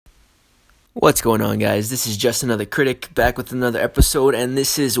What's going on, guys? This is just another critic back with another episode, and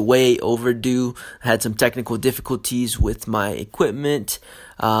this is way overdue. I had some technical difficulties with my equipment,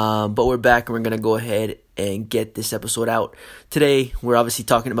 but we're back and we're going to go ahead and get this episode out. Today, we're obviously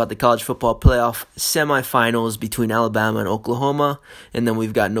talking about the college football playoff semifinals between Alabama and Oklahoma, and then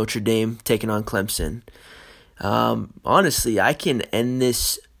we've got Notre Dame taking on Clemson. Honestly, I can end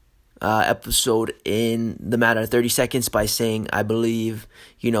this episode in the matter of 30 seconds by saying I believe,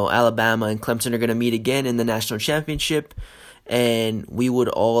 Alabama and Clemson are going to meet again in the national championship, and we would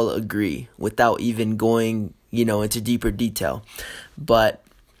all agree without even going, into deeper detail. But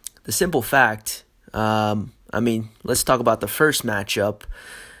the simple fact, let's talk about the first matchup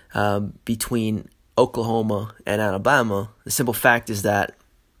between Oklahoma and Alabama. The simple fact is that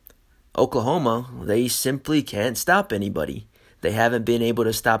Oklahoma, they simply can't stop anybody. They haven't been able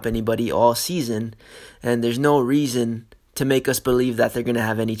to stop anybody all season, and there's no reason to make us believe that they're going to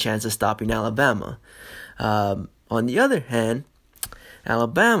have any chance of stopping Alabama. On the other hand,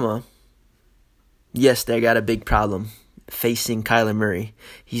 Alabama, yes, they got a big problem facing Kyler Murray.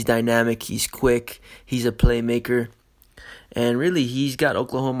 He's dynamic, he's quick, he's a playmaker, and really he's got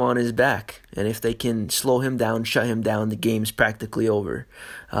Oklahoma on his back. And if they can slow him down, shut him down, the game's practically over.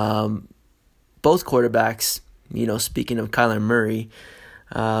 Both quarterbacks, speaking of Kyler Murray,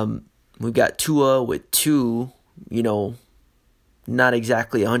 we've got Tua with two, not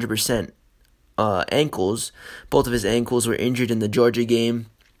exactly 100% ankles. Both of his ankles were injured in the Georgia game,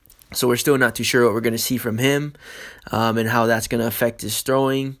 so we're still not too sure what we're going to see from him and how that's going to affect his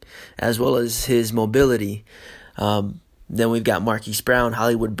throwing as well as his mobility. Then we've got Marquise Brown,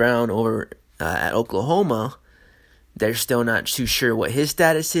 Hollywood Brown over at Oklahoma. They're still not too sure what his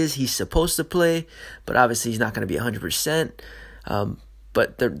status is. He's supposed to play, but obviously he's not going to be 100%.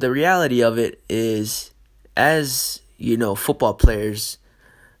 But the reality of it is, as football players,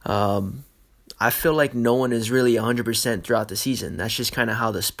 I feel like no one is really 100% throughout the season. That's just kind of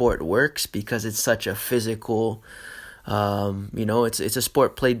how the sport works because it's such a physical, it's a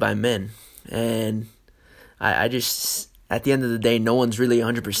sport played by men. And I just, at the end of the day, no one's really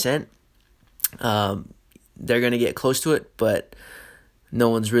 100%. They're going to get close to it, but no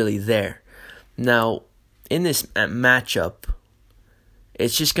one's really there. Now, in this matchup,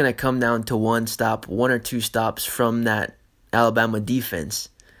 it's just going to come down to one or two stops from that Alabama defense.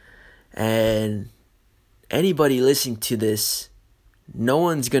 And anybody listening to this, no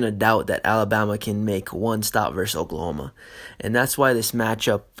one's going to doubt that Alabama can make one stop versus Oklahoma. And that's why this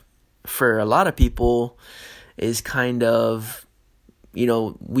matchup, for a lot of people, is kind of, we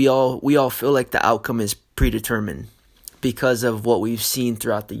all feel like the outcome is predetermined because of what we've seen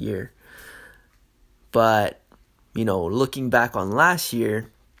throughout the year. But, looking back on last year,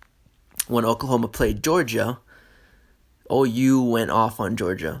 when Oklahoma played Georgia, OU went off on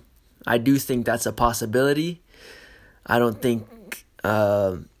Georgia. I do think that's a possibility. I don't think...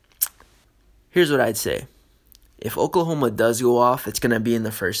 here's what I'd say. If Oklahoma does go off, it's going to be in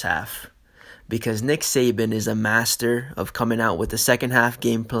the first half. Because Nick Saban is a master of coming out with a second half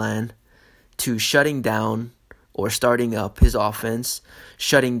game plan to shutting down or starting up his offense,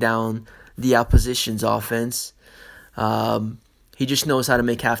 shutting down the opposition's offense. He just knows how to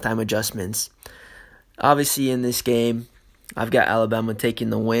make halftime adjustments. Obviously, in this game, I've got Alabama taking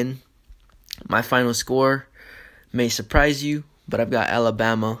the win. My final score may surprise you, but I've got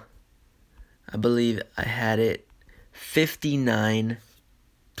Alabama. I believe I had it 59-27.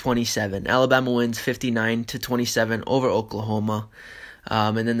 Alabama wins 59-27 over Oklahoma.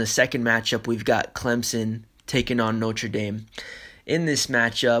 And then the second matchup, we've got Clemson taking on Notre Dame. In this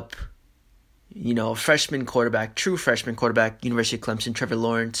matchup, true freshman quarterback, University of Clemson, Trevor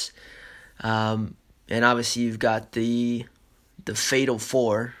Lawrence. And obviously you've got the Fatal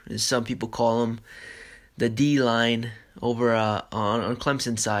Four, as some people call them, the D-line over on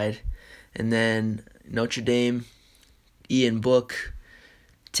Clemson's side. And then Notre Dame, Ian Book,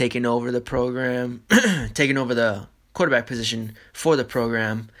 taking over the program, taking over the quarterback position for the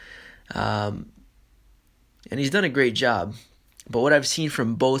program. And he's done a great job. But what I've seen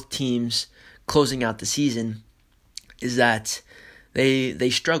from both teams closing out the season is that they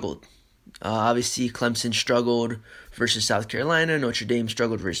struggled. Obviously, Clemson struggled versus South Carolina. Notre Dame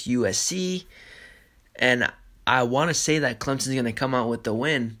struggled versus USC. And I want to say that Clemson's going to come out with the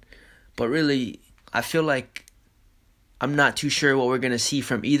win. But really, I feel like I'm not too sure what we're going to see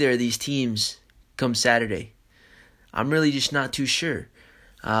from either of these teams come Saturday. I'm really just not too sure.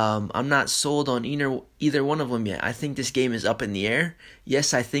 I'm not sold on either one of them yet. I think this game is up in the air.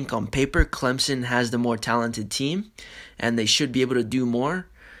 Yes, I think on paper Clemson has the more talented team, and they should be able to do more.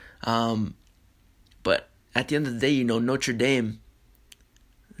 But at the end of the day, Notre Dame,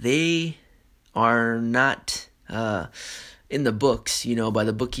 they are not in the books, by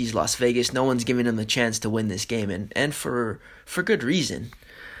the bookies, Las Vegas. No one's giving them the chance to win this game, and for good reason.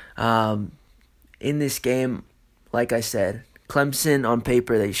 In this game, like I said, Clemson on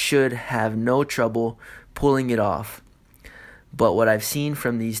paper, they should have no trouble pulling it off. But what I've seen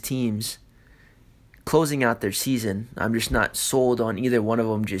from these teams closing out their season, I'm just not sold on either one of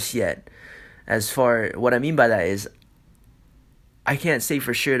them just yet. What I mean by that is, I can't say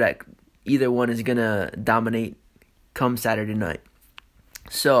for sure that either one is going to dominate come Saturday night.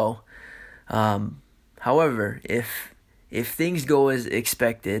 So, however, if things go as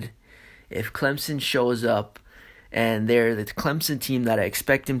expected, if Clemson shows up and they're the Clemson team that I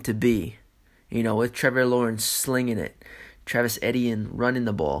expect them to be, with Trevor Lawrence slinging it, Travis Etienne running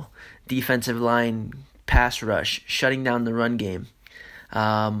the ball, defensive line pass rush, shutting down the run game,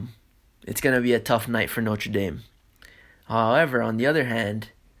 it's going to be a tough night for Notre Dame. However, on the other hand,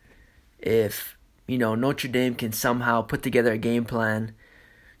 if Notre Dame can somehow put together a game plan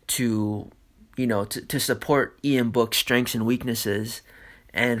to support Ian Book's strengths and weaknesses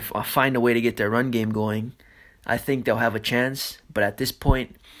and find a way to get their run game going, I think they'll have a chance. But at this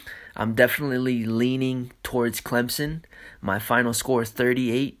point, I'm definitely leaning towards Clemson. My final score is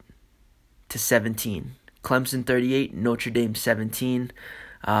 38-17. Clemson 38, Notre Dame 17.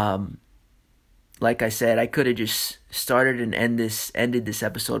 Like I said, I could have just started and ended this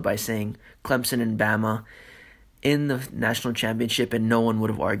episode by saying Clemson and Bama in the national championship, and no one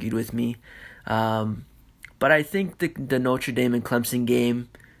would have argued with me. But I think the Notre Dame and Clemson game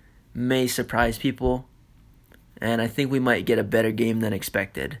may surprise people, and I think we might get a better game than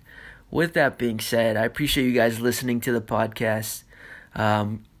expected. With that being said, I appreciate you guys listening to the podcast.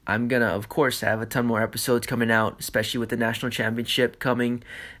 I'm going to, of course, have a ton more episodes coming out, especially with the national championship coming,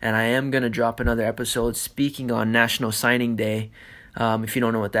 and I am going to drop another episode speaking on National Signing Day. If you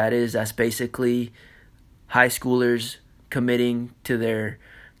don't know what that is, that's basically high schoolers committing to their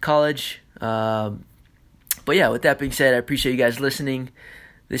college. But yeah, with that being said, I appreciate you guys listening.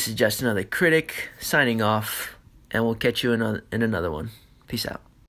 This is Just Another Critic signing off, and we'll catch you in another one. Peace out.